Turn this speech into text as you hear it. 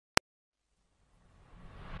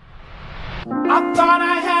I thought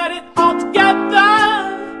I had it all together,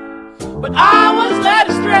 but I was led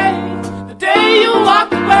astray the day you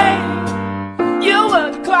walked away. You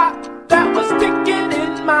were the clock that was ticking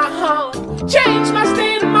in my heart, changed my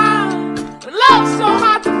state of mind, when love's so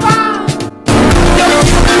hard to find.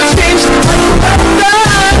 Changed the way you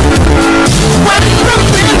when it's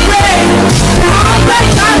broken and gray, all that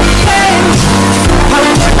I became. I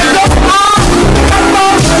was so hard, I'm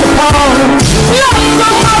falling apart. Love's so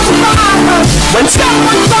hard to find, when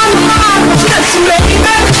someone's on the mind, listen baby,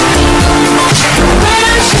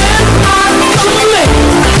 passion I'm complete.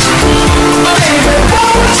 Baby, won't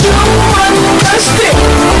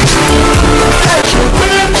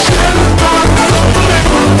you understand?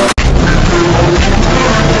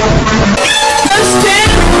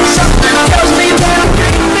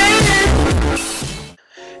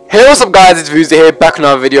 Hey, what's up guys, it's Vooza here, back on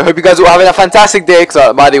another video. Hope you guys are all having a fantastic day,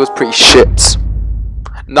 because my day was pretty shit.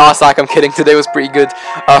 Nah, it's like I'm kidding, today was pretty good.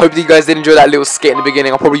 I hope that you guys did enjoy that little skit in the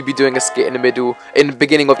beginning. I'll probably be doing a skit in the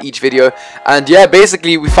beginning of each video. And yeah,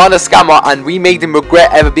 basically we found a scammer and we made him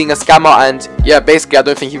regret ever being a scammer. And yeah, basically I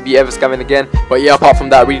don't think he'll be ever scamming again. But yeah, apart from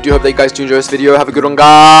that, I really do hope that you guys do enjoy this video. Have a good one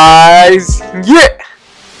guys. Yeah.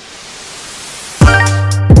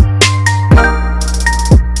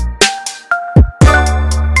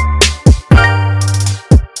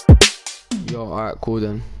 Alright, cool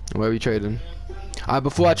then. Where are we trading?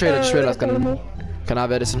 Before I trade, I just realized, can I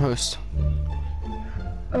have Edison host?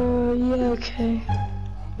 Yeah, okay.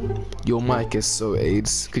 Your mic is so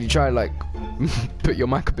AIDS. Could you try like put your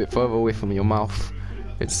mic a bit further away from your mouth?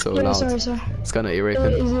 It's so loud. Sorry. It's kinda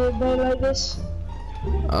irritating. Is it better like this?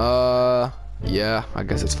 Yeah, I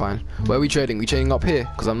guess it's fine. Where are we trading? We trading up here?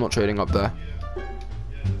 Because I'm not trading up there.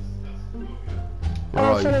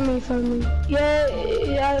 Follow me.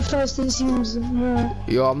 Yeah, at first it seems right.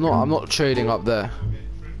 Yo, I'm not trading up there.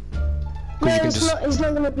 No, it's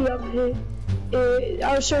not gonna be up here.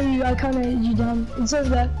 I'll show you. I kinda hit you down. It says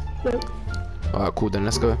there. Look. Alright, cool then.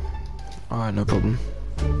 Let's go. Alright, no problem.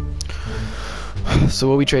 So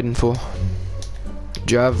what are we trading for?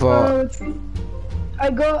 Do you have I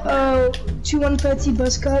got 2 130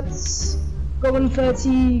 bus cuts. Got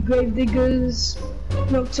 130 grave diggers,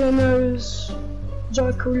 nocturnos,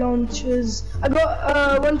 Jericho launchers. I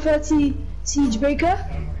got 130 siege breaker.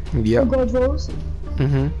 Yeah. God rolls.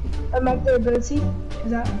 Mm-hmm. I marked their ability.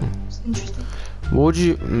 That's interesting. What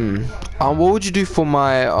would you do for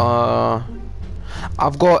my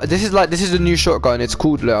I've got this is a new shotgun. It's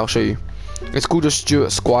called, I'll show you. It's called a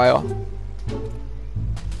Stuart Squire.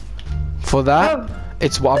 For that,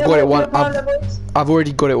 I've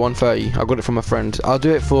already got it 130. I got it from a friend. I'll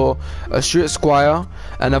do it for a Stuart Squire,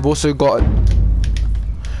 and I've also got.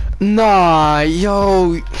 Nah,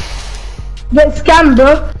 yo. Get scammed,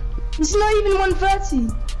 bro. It's not even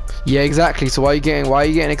 130. Yeah, exactly. So why are you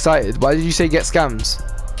getting excited? Why did you say get scammed?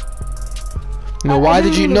 No, why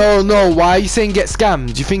did you? No. Why are you saying get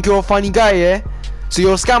scammed? You think you're a funny guy, yeah? So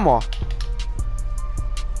you're a scammer?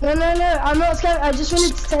 No. I'm not scammed. I just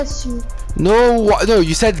wanted to test you. No,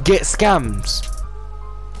 you said get scammed.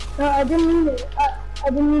 No, I didn't mean it. I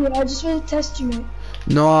didn't mean it. I just wanted to test you, mate.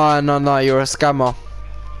 No, you're a scammer.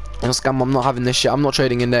 You're a scammer. I'm not having this shit. I'm not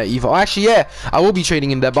trading in there either. Oh, actually, yeah, I will be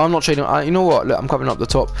trading in there, but I'm not trading. You know what? Look, I'm covering up the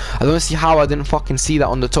top. I don't see how I didn't fucking see that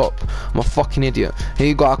on the top. I'm a fucking idiot. Here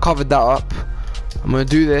you go. I covered that up. I'm gonna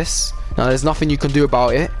do this. Now, there's nothing you can do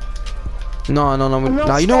about it. No.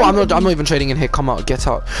 Now, you know what? I'm not even trading in here. Come out. Get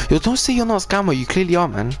out. Yo, don't say you're not a scammer. You clearly are,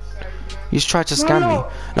 man. You just tried to scam me.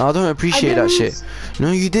 No, I don't appreciate that shit.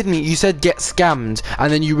 No, you didn't. You said get scammed,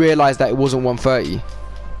 and then you realized that it wasn't 130.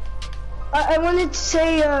 I wanted to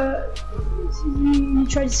say, you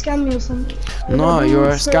tried to scam me or something. No, you're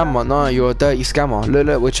a scammer. No, you're a dirty scammer.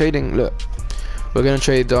 Look, we're trading. Look, we're gonna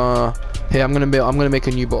trade. Here, I'm gonna make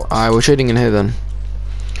a new bot. Alright, we're trading in here then.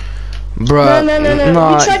 Bruh, no.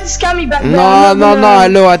 You tried to scam me back then.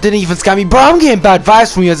 No, I didn't even scam you. Bro, I'm getting bad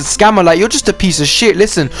vibes from you as a scammer. Like, you're just a piece of shit.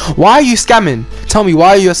 Listen, why are you scamming? Tell me, why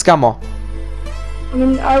are you a scammer? I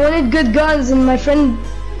mean, I wanted good guns, and my friends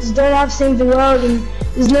don't have Save the World, and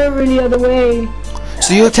there's no really other way.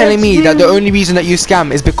 So you're telling me that the only reason that you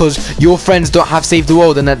scam is because your friends don't have Save the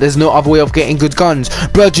World, and that there's no other way of getting good guns?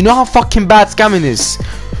 Bro, do you know how fucking bad scamming is?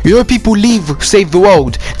 You know, people leave Save the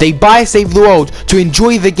World, they buy Save the World to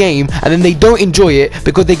enjoy the game, and then they don't enjoy it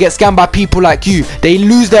because they get scammed by people like you. They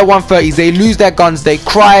lose their 130s, they lose their guns, they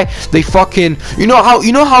cry, they fucking, you know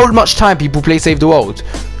how much time people play Save the World?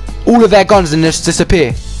 All of their guns and just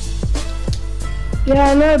disappear. Yeah,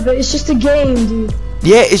 I know, but it's just a game, dude.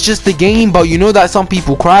 Yeah, it's just the game, but you know that some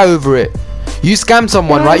people cry over it. You scammed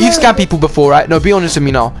someone, right? You scammed people before, right? No, be honest with me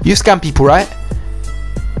now. You scammed people, right?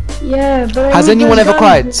 Yeah, but Has anyone ever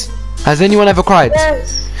cried? Has anyone ever cried?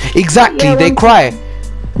 Yes. Exactly, Yeah, they cry.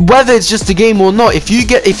 Whether it's just a game or not, if you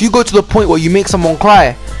go to the point where you make someone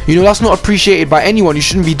cry, you know, that's not appreciated by anyone. You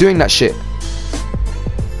shouldn't be doing that shit.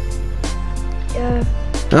 Yeah.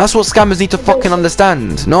 And that's what scammers need to fucking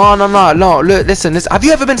understand. No. Look, listen. Have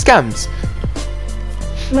you ever been scammed?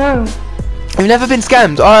 No. You've never been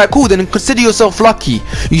scammed? Alright, cool, then consider yourself lucky.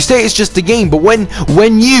 You say it's just a game, but when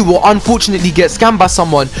you will unfortunately get scammed by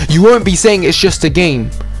someone, you won't be saying it's just a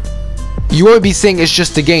game. You won't be saying it's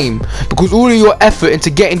just a game, because all of your effort into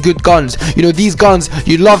getting good guns, you know, these guns,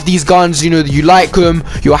 you love these guns, you know, you like them,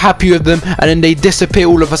 you're happy with them, and then they disappear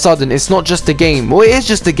all of a sudden. It's not just a game. Well, it is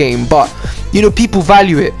just a game, but you know, people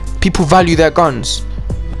value it. People value their guns.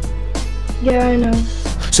 Yeah, I know.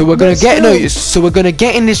 So we're gonna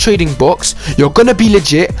get in this trading box. You're gonna be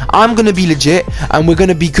legit, I'm gonna be legit, and we're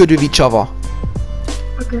gonna be good with each other.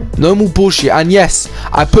 Okay. No more bullshit. And yes,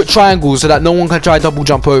 I put triangles so that no one can try double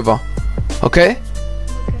jump over. Okay?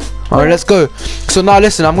 Alright, let's go. So now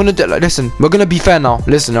listen, listen, we're gonna be fair now.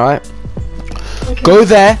 Listen, alright? Okay. Go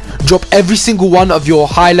there, drop every single one of your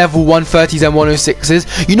high level 130s and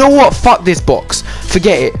 106s. You know what? Fuck this box.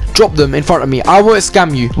 Forget it. Drop them in front of me. I won't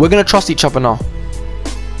scam you. We're gonna trust each other now.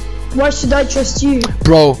 Why should I trust you?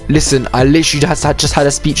 Bro, listen, I literally just had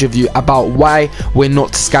a speech with you about why we're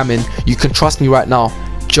not scamming. You can trust me right now.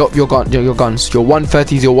 Drop your guns, your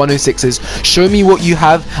 130s, your 106s. Show me what you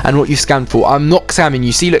have and what you scammed for. I'm not scamming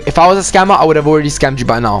you. See, look, if I was a scammer, I would have already scammed you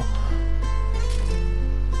by now.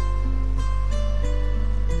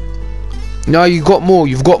 No, you got more.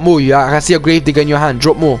 You've got more. I can see a gravedigger in your hand.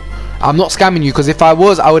 Drop more. I'm not scamming you, because if I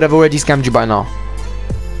was, I would have already scammed you by now.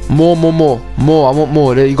 More. I want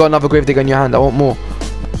more. You got another gravedigger in your hand. I want more.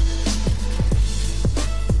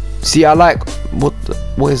 See, I like what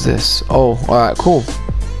is this? Oh, alright, cool.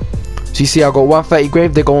 So you see, I got 130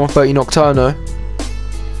 gravedigger, 130 nocturno.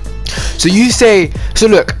 So you say, so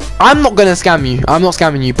look, I'm not gonna scam you. I'm not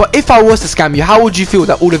scamming you. But if I was to scam you, how would you feel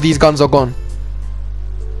that all of these guns are gone?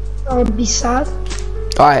 I would be sad.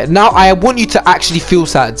 Alright, now I want you to actually feel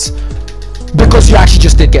sad, because you actually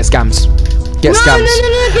just did get scammed. Get scammed.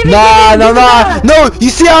 No, you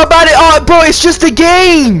see how bad it are, bro. It's just a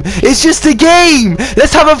game. It's just a game.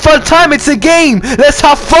 Let's have a fun time. It's a game. Let's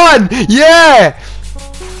have fun. Yeah.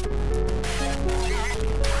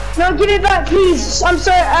 No, give it back, please. I'm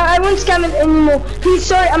sorry. I won't scam it anymore. Please,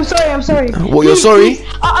 sorry. I'm sorry. What, you're sorry? Please.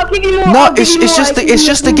 I'll give you more. No, it's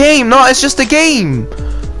just a game. No, it's just a game.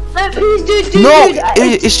 No, please, dude. No,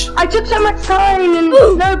 I took so much time and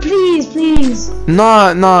no, please.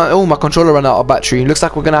 Nah. Oh, my controller ran out of battery. Looks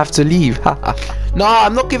like we're gonna have to leave. Nah,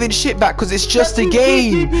 I'm not giving shit back, because it's just a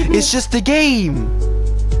game. It's just a game.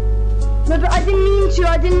 No, but I didn't mean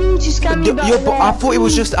to scam you back. I thought it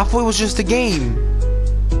was just a game.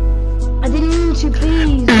 I didn't mean to,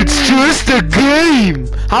 please. It's just a game.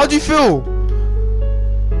 How do you feel?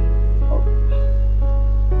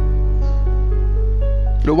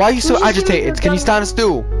 Look, why are you so agitated? Can you stand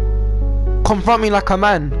still? Confront me like a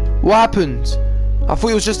man. What happened? I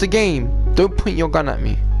thought it was just a game. Don't point your gun at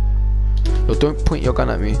me. No, don't point your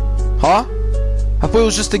gun at me. Huh? I thought it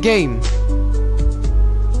was just a game.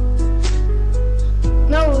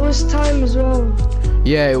 No, it was time as well.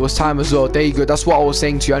 Yeah, it was time as well. There you go. That's what I was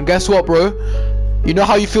saying to you. And guess what, bro? You know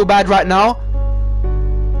how you feel bad right now?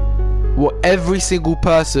 Well, every single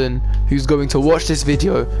person who's going to watch this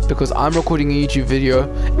video, because I'm recording a YouTube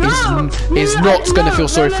video, is not gonna feel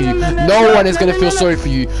sorry for you. No one is gonna feel sorry for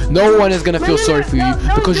you. No one is gonna feel sorry for you,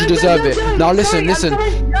 because you deserve it. Now listen.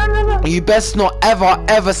 You best not ever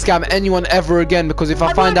scam anyone ever again, because if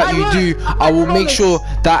I find out you do, I will make sure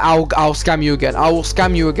that I'll scam you again. I will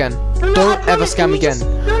scam you again. Don't ever scam again.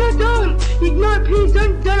 No, please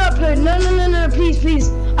don't upload. No, please.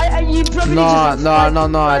 You probably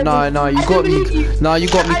No, you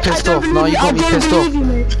got me pissed off. No, you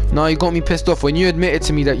got me pissed off. When you admitted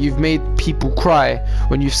to me that you've made people cry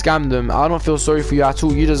when you've scammed them, I don't feel sorry for you at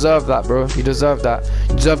all. You deserve that, bro. You deserve that.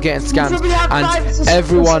 You deserve getting scammed. And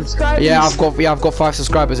everyone, yeah, I've got 5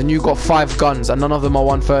 subscribers, and you got 5 guns, and none of them are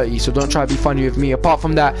 130. So don't try to be funny with me. Apart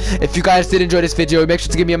from that, if you guys did enjoy this video, make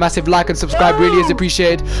sure to give me a massive like and subscribe. Really is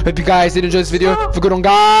appreciated. Hope you guys did enjoy this video. For good on,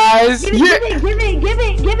 guys. Give it.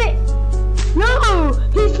 No,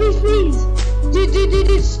 please. Dude,